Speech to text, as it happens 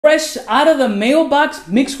fresh out of the mailbox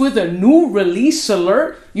mixed with a new release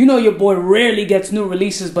alert. You know your boy rarely gets new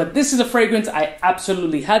releases, but this is a fragrance I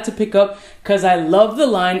absolutely had to pick up because I love the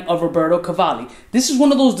line of Roberto Cavalli. This is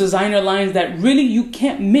one of those designer lines that really you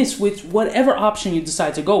can't miss with whatever option you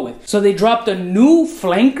decide to go with. So they dropped a new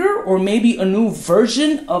flanker or maybe a new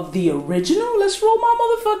version of the original. Let's roll my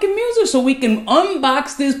motherfucking music so we can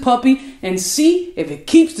unbox this puppy and see if it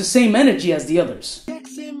keeps the same energy as the others.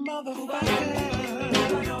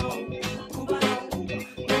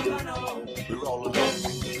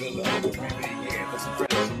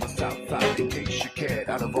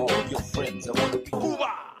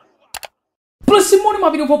 Blessed morning, my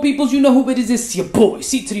beautiful peoples. You know who it is. It's your boy,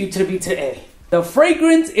 C to the U to the B to the A. The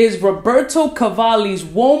fragrance is Roberto Cavalli's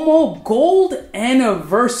Uomo Gold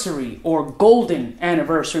Anniversary, or Golden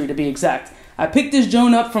Anniversary to be exact. I picked this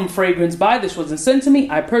joint up from Fragrance Buy. This wasn't sent to me.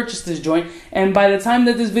 I purchased this joint, and by the time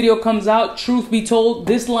that this video comes out, truth be told,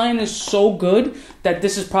 this line is so good that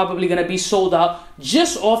this is probably going to be sold out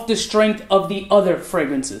just off the strength of the other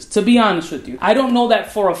fragrances, to be honest with you. I don't know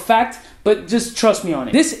that for a fact, but just trust me on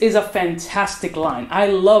it. This is a fantastic line. I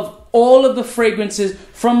love all of the fragrances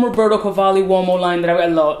from Roberto Cavalli Uomo line that I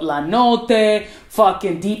love. La Notte,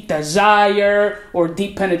 fucking Deep Desire, or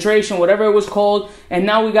Deep Penetration, whatever it was called. And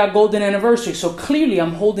now we got Golden Anniversary. So clearly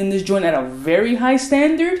I'm holding this joint at a very high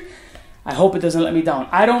standard. I hope it doesn't let me down.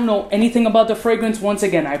 I don't know anything about the fragrance. Once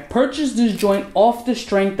again, I purchased this joint off the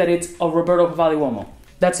strength that it's a Roberto Cavalli Uomo.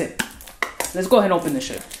 That's it. Let's go ahead and open this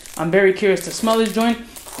shit. I'm very curious to smell this joint,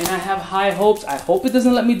 and I have high hopes. I hope it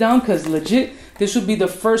doesn't let me down, because legit, this would be the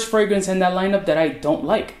first fragrance in that lineup that I don't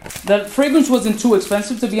like. The fragrance wasn't too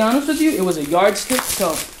expensive, to be honest with you. It was a yardstick,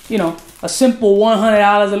 so, you know, a simple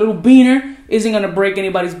 $100, a little beaner, isn't going to break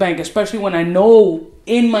anybody's bank, especially when I know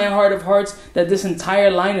in my heart of hearts that this entire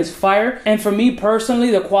line is fire. And for me personally,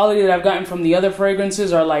 the quality that I've gotten from the other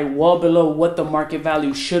fragrances are like well below what the market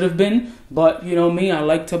value should have been. But you know me, I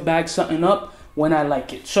like to bag something up when I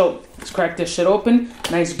like it. So let's crack this shit open.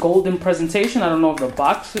 Nice golden presentation. I don't know if the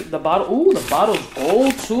bottle, ooh, the bottle's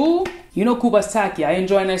gold too. You know Cuba's tacky. I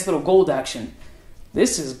enjoy a nice little gold action.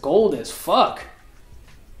 This is gold as fuck.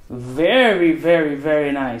 Very, very,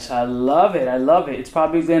 very nice. I love it. I love it. It's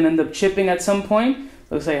probably gonna end up chipping at some point.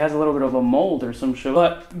 Looks like it has a little bit of a mold or some shit.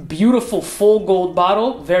 But beautiful full gold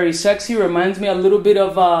bottle. Very sexy. Reminds me a little bit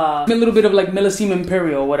of like Millesime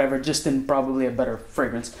Imperial or whatever, just in probably a better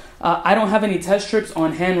fragrance. I don't have any test strips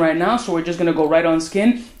on hand right now, so we're just gonna go right on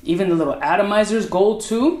skin. Even the little atomizers, gold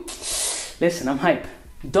too. Listen, I'm hype.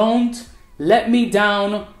 Don't let me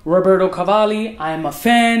down, Roberto Cavalli. I'm a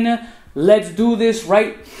fan. Let's do this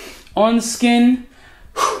right on skin.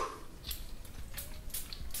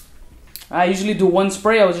 I usually do one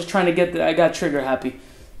spray. I was just trying to get I got trigger happy.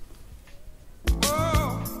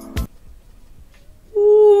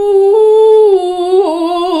 Whoa.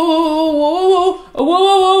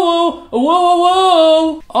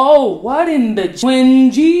 Oh, what in the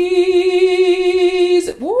when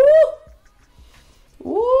jeez. Woo.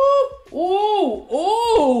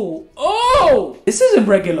 Oh. This isn't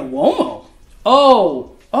regular Uomo.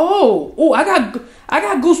 Oh, I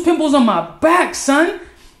got goose pimples on my back, son.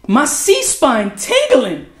 My C-spine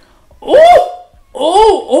tingling. Oh,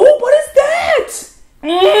 what is that?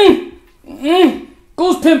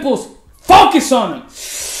 Goose pimples. Focus on them.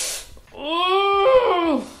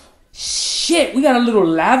 Oh, shit, we got a little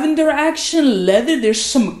lavender action, leather. There's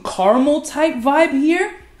some caramel type vibe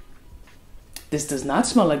here. This does not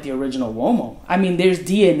smell like the original Uomo. I mean, there's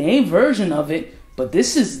DNA version of it, but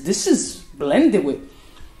this is blended with.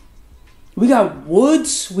 We got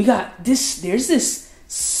woods. We got this. There's this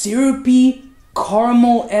syrupy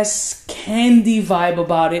caramel-esque candy vibe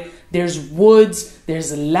about it. There's woods,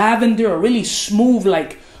 there's lavender, a really smooth,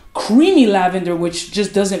 like creamy lavender, which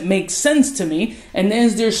just doesn't make sense to me. And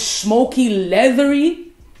then there's smoky,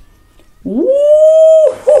 leathery. Woo!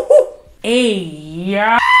 Hey,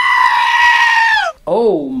 yeah.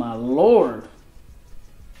 Oh my lord.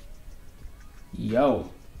 Yo.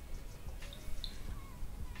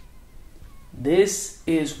 This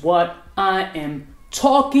is what I am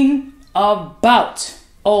talking about.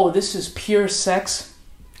 Oh, this is pure sex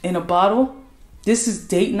in a bottle. This is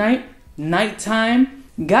date night, nighttime.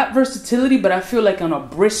 Got versatility, but I feel like on a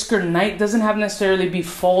brisker night, doesn't have necessarily be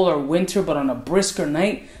fall or winter, but on a brisker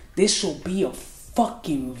night, this will be a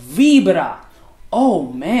fucking vibra.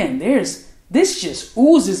 Oh man, this just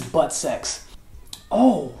oozes butt sex.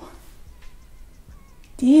 Oh,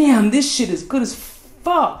 damn, this shit is good as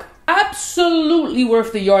fuck. Absolutely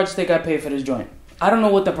worth the yardstick I paid for this joint. I don't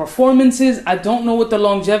know what the performance is. I don't know what the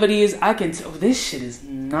longevity is. I can tell this shit is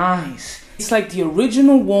nice. It's like the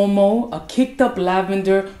original Uomo, a kicked up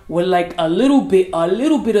lavender with like a little bit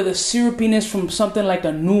of the syrupiness from something like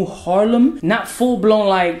a New Harlem. Not full blown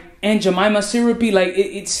like Aunt Jemima syrupy. Like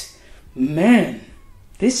it's, man,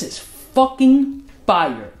 this is fucking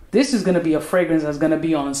fire. This is gonna be a fragrance that's gonna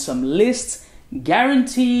be on some lists,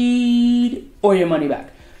 guaranteed, or your money back.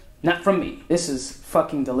 Not from me. This is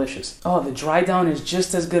fucking delicious. Oh, the dry down is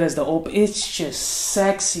just as good as the open. It's just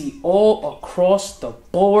sexy all across the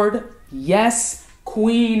board. Yes,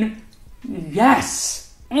 queen.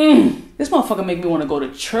 Yes. This motherfucker make me want to go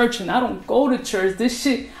to church, and I don't go to church. This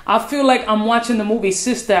shit, I feel like I'm watching the movie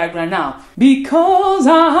Sister Act right now. Because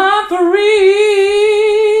I'm free.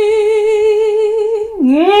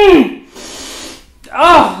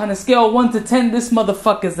 On a scale of 1 to 10, this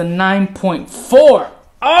motherfucker's a 9.4.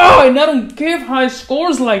 Oh, and I don't give high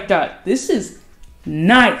scores like that. This is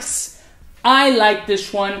nice. I like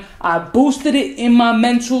this one. I boosted it in my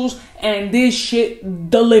mentals, and this shit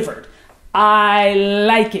delivered. I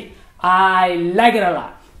like it. I like it a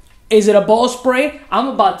lot. Is it a ball spray? I'm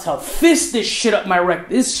about to fist this shit up my rectum.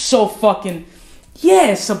 This is so fucking... Yeah,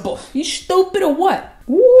 it's a ball. You stupid or what?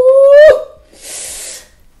 Woo!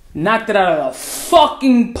 Knocked it out of the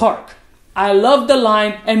fucking park. I love the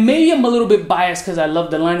line, and maybe I'm a little bit biased because I love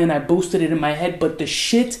the line and I boosted it in my head, but the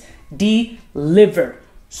shit deliver.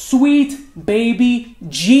 Sweet baby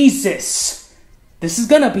Jesus. This is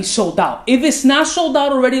gonna be sold out. If it's not sold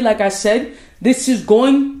out already, like I said, this is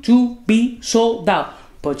going to be sold out.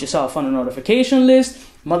 Put yourself on a notification list.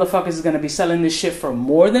 Motherfuckers is gonna be selling this shit for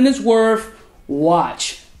more than it's worth.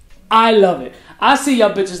 Watch. I love it. I'll see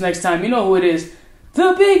y'all bitches next time. You know who it is.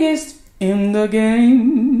 The biggest in the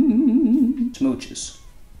game. Smooches.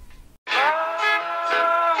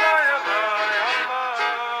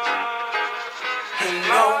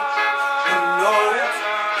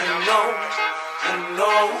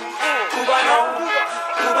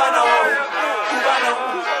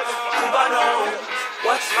 Cubaknow.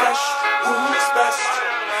 What's fresh? Who's best?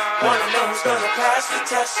 Wanna know who's gonna pass the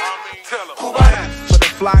test? Cubaknow. For the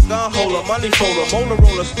fly gun holder, money folder, motor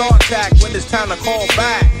roller, start tack when it's time to call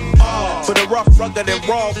back. For the rough, rugged, and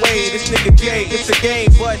raw way, this nigga Jay, it's a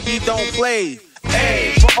game, but he don't play.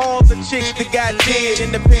 Ay, for all the chicks that got dead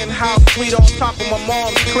in the penthouse suite on top of my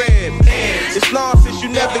mom's crib. It's nonsense you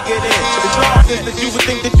never get in. It's nonsense that you would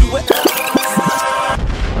think that you would.